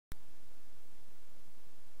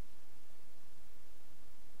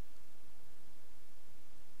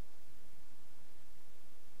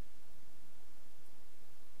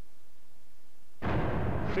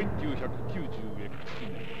1990X 年、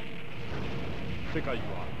世界は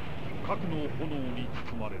核の炎に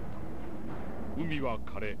包まれた。海は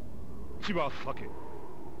枯れ、地は裂け、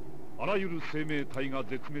あらゆる生命体が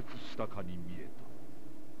絶滅したかに見え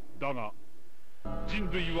た。だが、人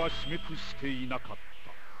類は死滅していなかっ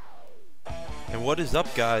た。 And what is up,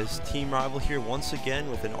 guys? Team Rival here once again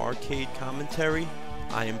with an arcade commentary.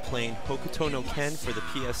 I am playing Hokuto no Ken for the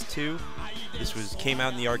PS2. This came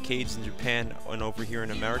out in the arcades in Japan and over here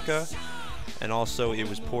in America, and also it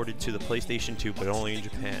was ported to the PlayStation 2, but only in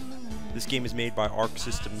Japan. This game is made by Arc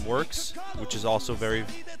System Works, which is also very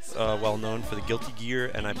well known for the Guilty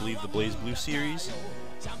Gear and I believe the Blaze Blue series.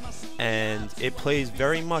 And it plays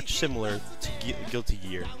very much similar to Guilty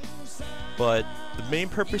Gear. But the main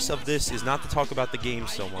purpose of this is not to talk about the game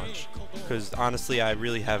so much, because honestly I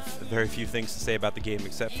really have very few things to say about the game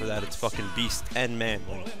except for that it's fucking beast and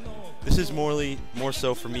manly. This is more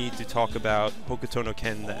so for me to talk about Hokuto no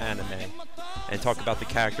Ken, the anime, and talk about the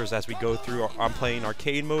characters as we go through. I'm playing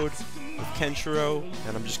arcade mode with Kenshiro,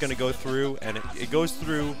 and I'm just going to go through, and it goes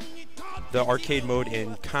through the arcade mode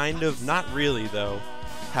in kind of, not really though,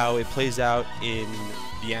 how it plays out in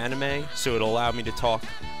the anime, so it'll allow me to talk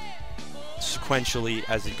sequentially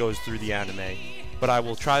as it goes through the anime. But I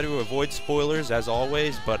will try to avoid spoilers as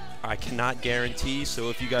always, but I cannot guarantee, so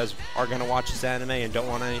if you guys are going to watch this anime and don't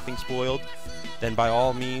want anything spoiled, then by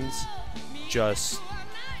all means just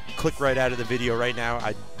click right out of the video right now.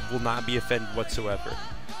 I will not be offended whatsoever.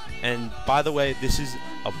 And by the way, this is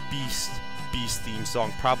a beast theme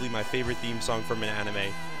song, probably my favorite theme song from an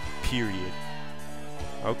anime, period.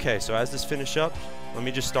 Okay, so as this finish up, let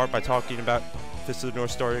me just start by talking about Fist of the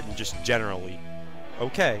North Star and just generally.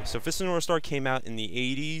 Okay, so Fist of the North Star came out in the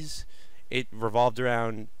 80s. It revolved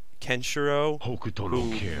around Kenshiro,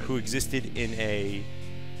 who existed in a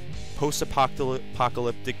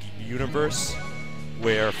post-apocalyptic universe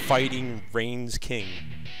where fighting reigns king.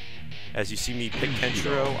 As you see me pick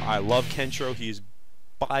Kenshiro, I love Kenshiro. He is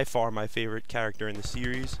by far my favorite character in the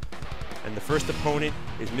series. And the first opponent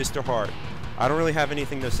is Mr. Heart. I don't really have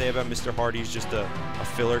anything to say about Mr. Heart. He's just a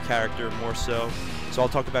filler character more so. So I'll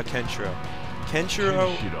talk about Kenshiro.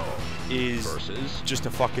 Kenshiro is just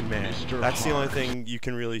a fucking man. That's the only thing you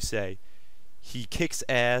can really say. He kicks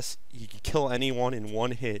ass. He can kill anyone in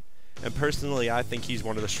one hit. And personally, I think he's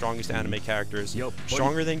one of the strongest anime characters.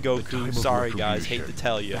 Stronger than Goku. Sorry guys, hate to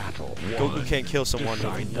tell you. Goku can't kill someone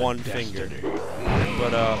with one finger.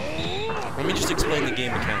 But let me just explain the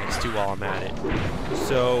game mechanics too while I'm at it.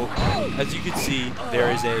 So, as you can see, there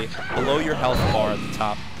is below your health bar at the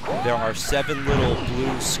top, there are 7 little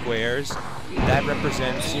blue squares. That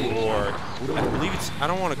represents your, I believe I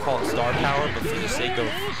don't want to call it star power, but for the sake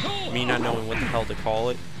of me not knowing what the hell to call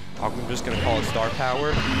it, I'm just going to call it star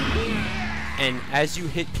power. And as you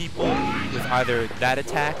hit people with either that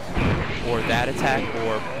attack or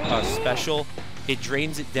special, it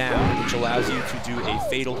drains it down, which allows you to do a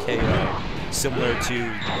fatal KO, similar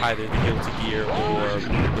to either the Guilty Gear or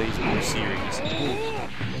the Blaze Blue series.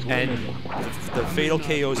 And the fatal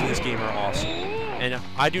KOs in this game are awesome. And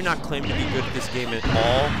I do not claim to be good at this game at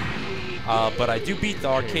all, but I do beat the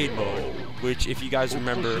arcade mode, which, if you guys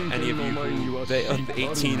remember, any of you, the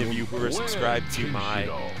 18 of you who are subscribed to my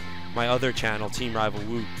other channel, Team Rival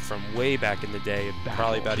Woot, from way back in the day,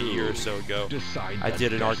 probably about a year or so ago, I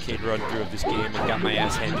did an arcade run through of this game and got my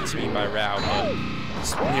ass handed to me by Rao, but,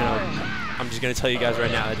 you know, I'm just going to tell you guys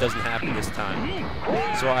right now, that doesn't happen this time.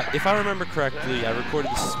 So if I remember correctly, I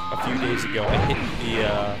recorded this a few days ago.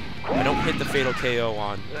 I don't hit the fatal KO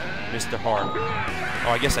on Mr. Heart.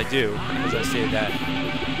 Oh, I guess I do, as I say that.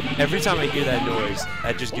 Every time I hear that noise,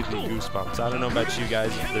 that just gives me goosebumps. I don't know about you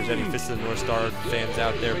guys, if there's any Fist of the North Star fans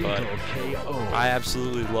out there, but I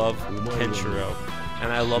absolutely love Kenshiro,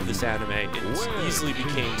 and I love this anime. It easily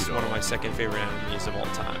became one of my second favorite animes of all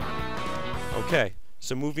time. Okay,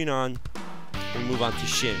 so moving on, we move on to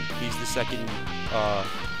Shin. He's the second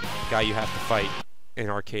guy you have to fight in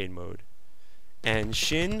arcade mode. And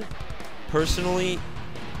Shin, personally,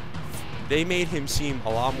 they made him seem a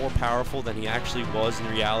lot more powerful than he actually was in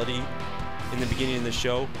reality in the beginning of the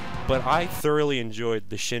show. But I thoroughly enjoyed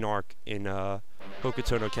the Shin arc in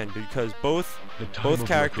Hokuto no Ken, because both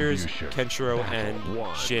characters, Kenshiro and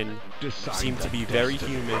Shin, seem to be very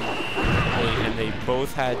human, and they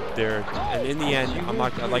both had their, and in the end, I'm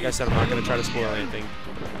not, like I said, I'm not going to try to spoil anything.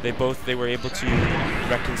 They were able to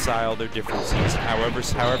reconcile their differences,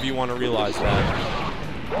 however you want to realize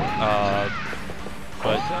that.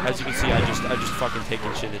 But as you can see, I just fucking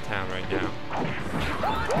taking Shin to town right now.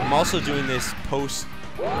 I'm also doing this post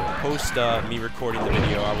post me recording the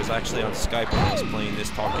video, I was actually on Skype when I was playing this,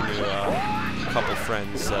 talking to a couple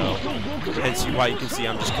friends, so hence why you can see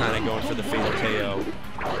I'm just kind of going for the fatal KO.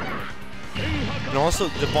 And also,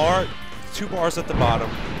 the bar, 2 bars at the bottom,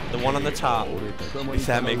 the one on the top, if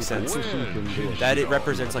that makes sense, that it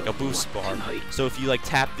represents like a boost bar. So if you like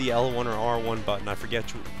tap the L1 or R1 button, I forget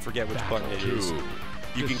which button it is,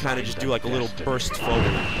 you can kind of just do like a little burst forward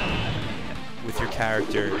with your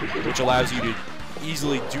character, which allows you to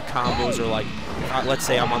easily do combos, or like, let's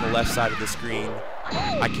say I'm on the left side of the screen,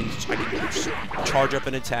 I can charge up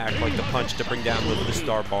an attack like the punch to bring down the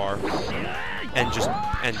star bar, and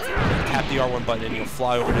tap the R1 button and you'll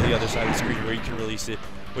fly over to the other side of the screen where you can release it,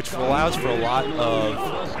 which allows for a lot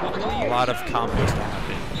of combos to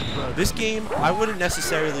happen. This game, I wouldn't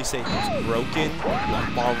necessarily say it's broken,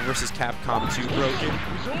 like Marvel vs. Capcom 2 broken,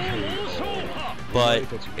 but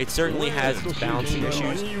it certainly has its balancing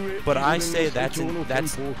issues. But I say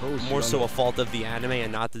that's more so a fault of the anime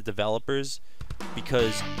and not the developers,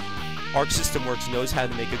 because Arc System Works knows how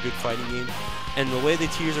to make a good fighting game, and the way the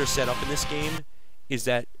tiers are set up in this game is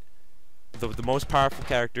that the most powerful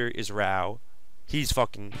character is Rao. He's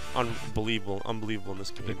fucking unbelievable in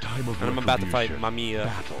this game. And I'm about to fight Mamiya,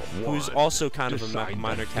 who's also kind of a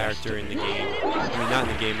minor character in the game. I mean, not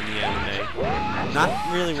in the game, in the anime.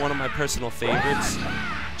 Not really one of my personal favorites,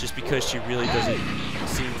 just because she really doesn't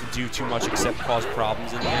seem to do too much except cause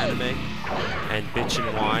problems in the anime and bitch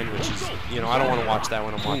and whine, which is, you know, I don't want to watch that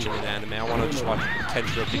when I'm watching an anime. I want to just watch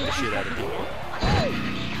Kenshiro kick the shit out of people.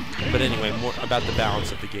 But anyway, more about the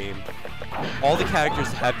balance of the game. All the characters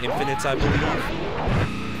have infinites, I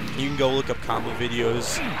believe. You can go look up combo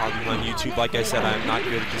videos on YouTube. Like I said, I'm not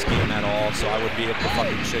good at this game at all, so I wouldn't be able to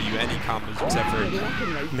fucking show you any combos except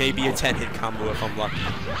for maybe a 10-hit combo if I'm lucky.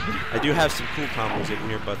 I do have some cool combos in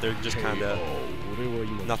here, but they're just kind of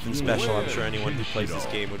nothing special. I'm sure anyone who plays this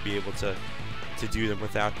game would be able to do them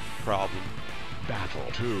without problem. Battle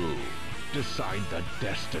 2. Decide the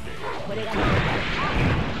destiny.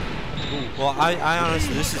 Well, I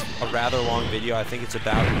honestly, this is a rather long video. I think it's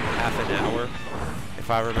about half an hour, if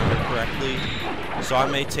I remember correctly. So I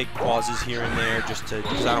may take pauses here and there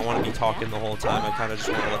because I don't want to be talking the whole time. I kind of just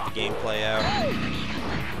want to let the game play out.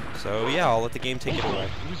 So yeah, I'll let the game take it away.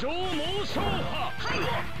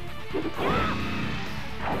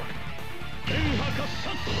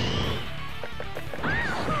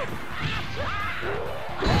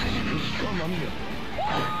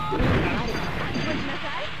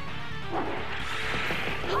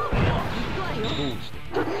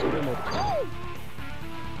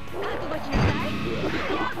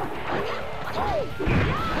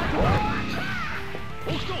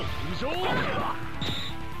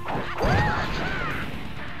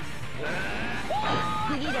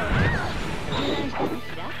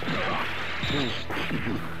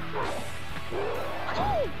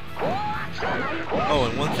 Oh,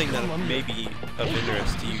 and one thing that may be of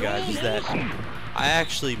interest to you guys is that I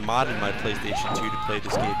actually modded my PlayStation 2 to play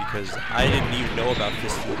this game because I didn't even know about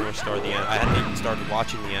Fist of the North Star. I hadn't even started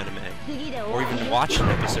watching the anime, or even watched an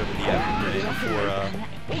episode of the anime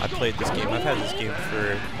before I played this game. I've had this game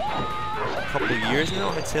for a couple of years now.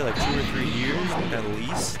 I'd say like 2 or 3 years at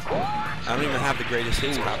least. I don't even have the greatest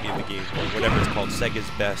hits copy of the game, or whatever it's called, Sega's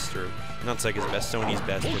Best, or not Sega's Best, Sony's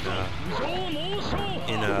Best in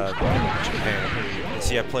Japan. And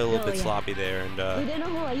see, I play a little bit sloppy there, and I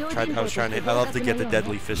love to get the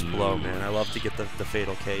deadly fist blow, man. I love to get the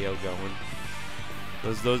fatal KO going.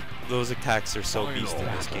 Those attacks are so beast in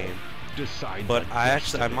this game. But I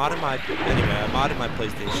modded my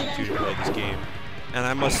PlayStation 2 to play this game, and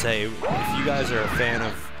I must say, if you guys are a fan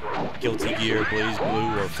of Guilty Gear, Blaze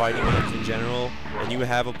Blue, or fighting games in general, and you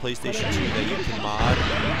have a PlayStation 2 that you can mod,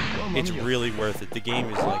 it's really worth it. The game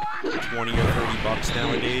is like 20 or 30 bucks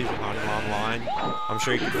nowadays online. I'm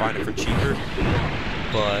sure you can find it for cheaper,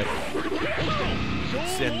 but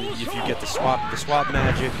if you get the swap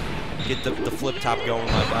magic, get the flip top going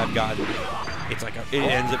like I've got, it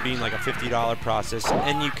ends up being like a $50 process,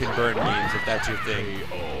 and you can burn games if that's your thing.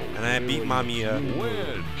 And I beat Mamiya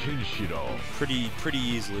pretty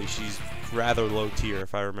easily. She's rather low tier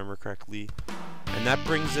if I remember correctly. And that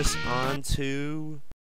brings us on to